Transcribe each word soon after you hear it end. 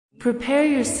Prepare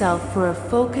yourself for a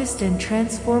focused and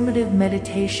transformative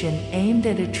meditation aimed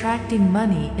at attracting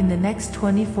money in the next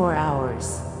 24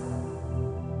 hours.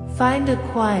 Find a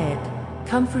quiet,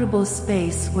 comfortable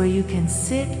space where you can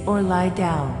sit or lie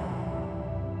down.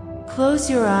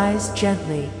 Close your eyes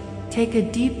gently, take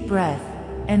a deep breath,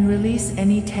 and release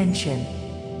any tension.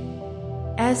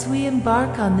 As we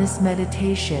embark on this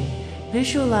meditation,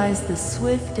 visualize the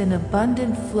swift and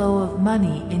abundant flow of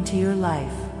money into your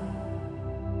life.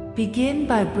 Begin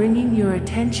by bringing your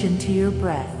attention to your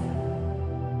breath.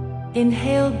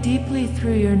 Inhale deeply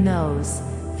through your nose,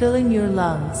 filling your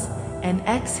lungs, and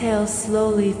exhale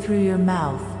slowly through your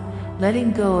mouth,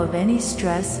 letting go of any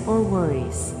stress or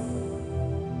worries.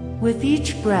 With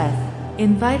each breath,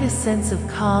 invite a sense of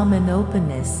calm and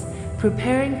openness,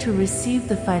 preparing to receive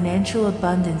the financial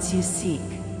abundance you seek.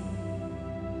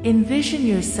 Envision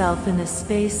yourself in a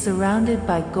space surrounded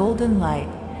by golden light,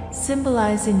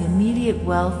 symbolizing immediate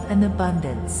wealth and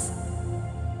abundance.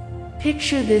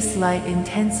 Picture this light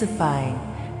intensifying,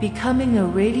 becoming a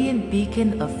radiant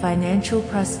beacon of financial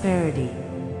prosperity.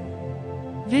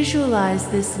 Visualize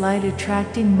this light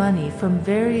attracting money from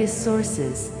various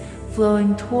sources,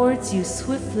 flowing towards you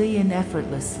swiftly and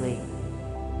effortlessly.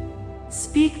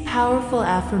 Speak powerful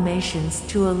affirmations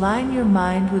to align your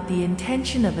mind with the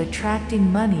intention of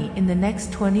attracting money in the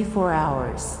next 24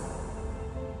 hours.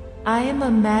 I am a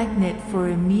magnet for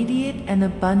immediate and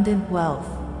abundant wealth.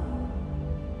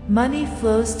 Money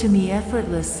flows to me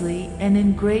effortlessly and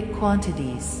in great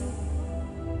quantities.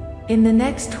 In the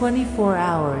next 24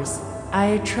 hours, I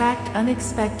attract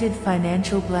unexpected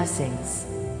financial blessings.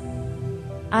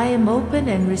 I am open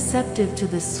and receptive to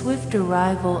the swift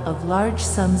arrival of large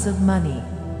sums of money.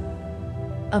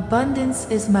 Abundance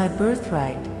is my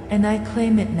birthright, and I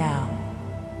claim it now.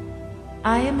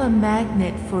 I am a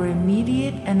magnet for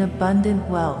immediate and abundant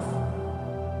wealth.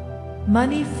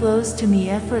 Money flows to me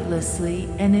effortlessly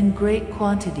and in great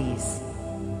quantities.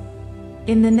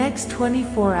 In the next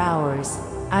 24 hours,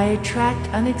 I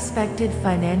attract unexpected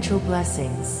financial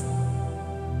blessings.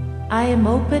 I am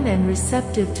open and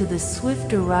receptive to the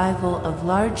swift arrival of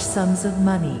large sums of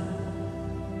money.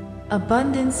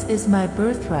 Abundance is my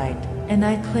birthright, and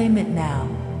I claim it now.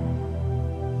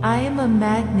 I am a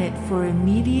magnet for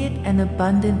immediate and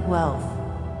abundant wealth.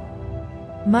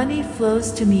 Money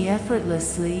flows to me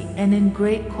effortlessly and in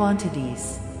great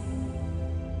quantities.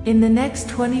 In the next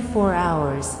 24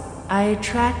 hours, I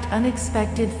attract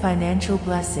unexpected financial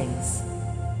blessings.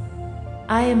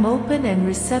 I am open and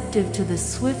receptive to the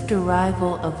swift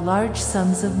arrival of large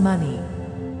sums of money.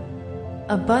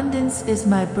 Abundance is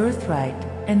my birthright,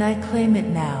 and I claim it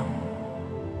now.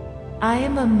 I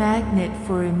am a magnet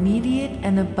for immediate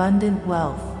and abundant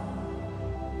wealth.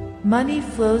 Money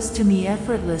flows to me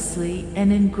effortlessly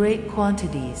and in great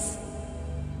quantities.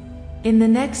 In the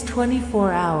next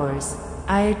 24 hours,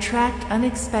 I attract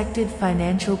unexpected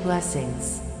financial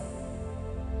blessings.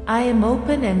 I am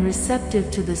open and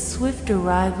receptive to the swift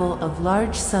arrival of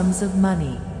large sums of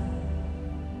money.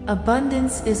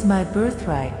 Abundance is my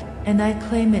birthright, and I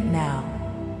claim it now.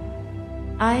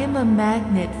 I am a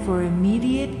magnet for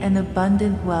immediate and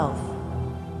abundant wealth.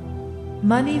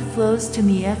 Money flows to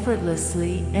me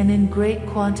effortlessly and in great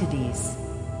quantities.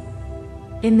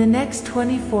 In the next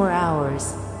 24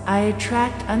 hours, I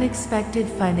attract unexpected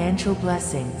financial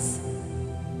blessings.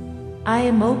 I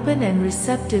am open and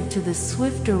receptive to the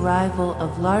swift arrival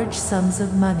of large sums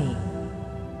of money.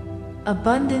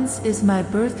 Abundance is my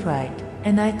birthright,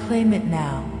 and I claim it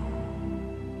now.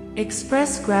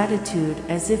 Express gratitude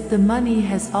as if the money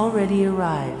has already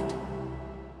arrived.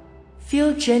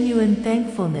 Feel genuine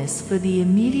thankfulness for the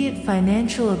immediate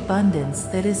financial abundance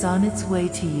that is on its way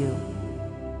to you.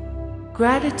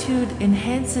 Gratitude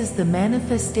enhances the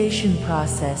manifestation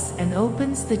process and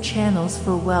opens the channels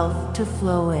for wealth to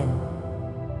flow in.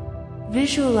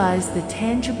 Visualize the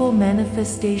tangible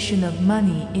manifestation of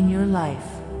money in your life.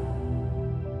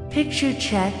 Picture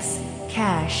checks,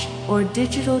 cash, or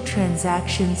digital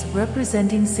transactions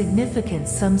representing significant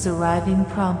sums arriving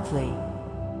promptly.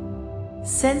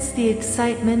 Sense the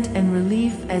excitement and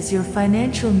relief as your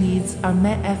financial needs are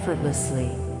met effortlessly.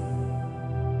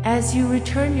 As you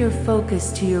return your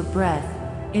focus to your breath,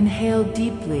 inhale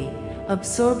deeply,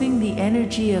 absorbing the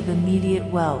energy of immediate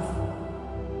wealth.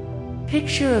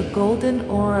 Picture a golden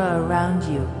aura around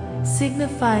you,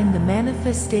 signifying the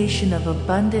manifestation of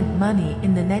abundant money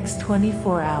in the next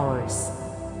 24 hours.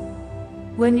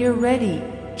 When you're ready,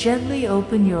 gently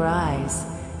open your eyes,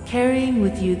 carrying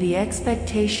with you the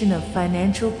expectation of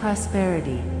financial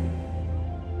prosperity.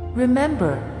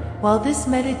 Remember, while this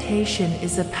meditation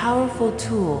is a powerful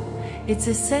tool, It's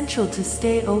essential to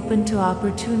stay open to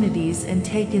opportunities and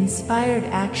take inspired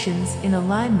actions in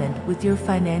alignment with your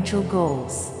financial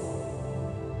goals.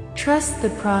 Trust the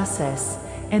process,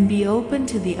 and be open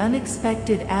to the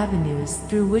unexpected avenues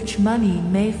through which money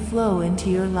may flow into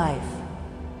your life.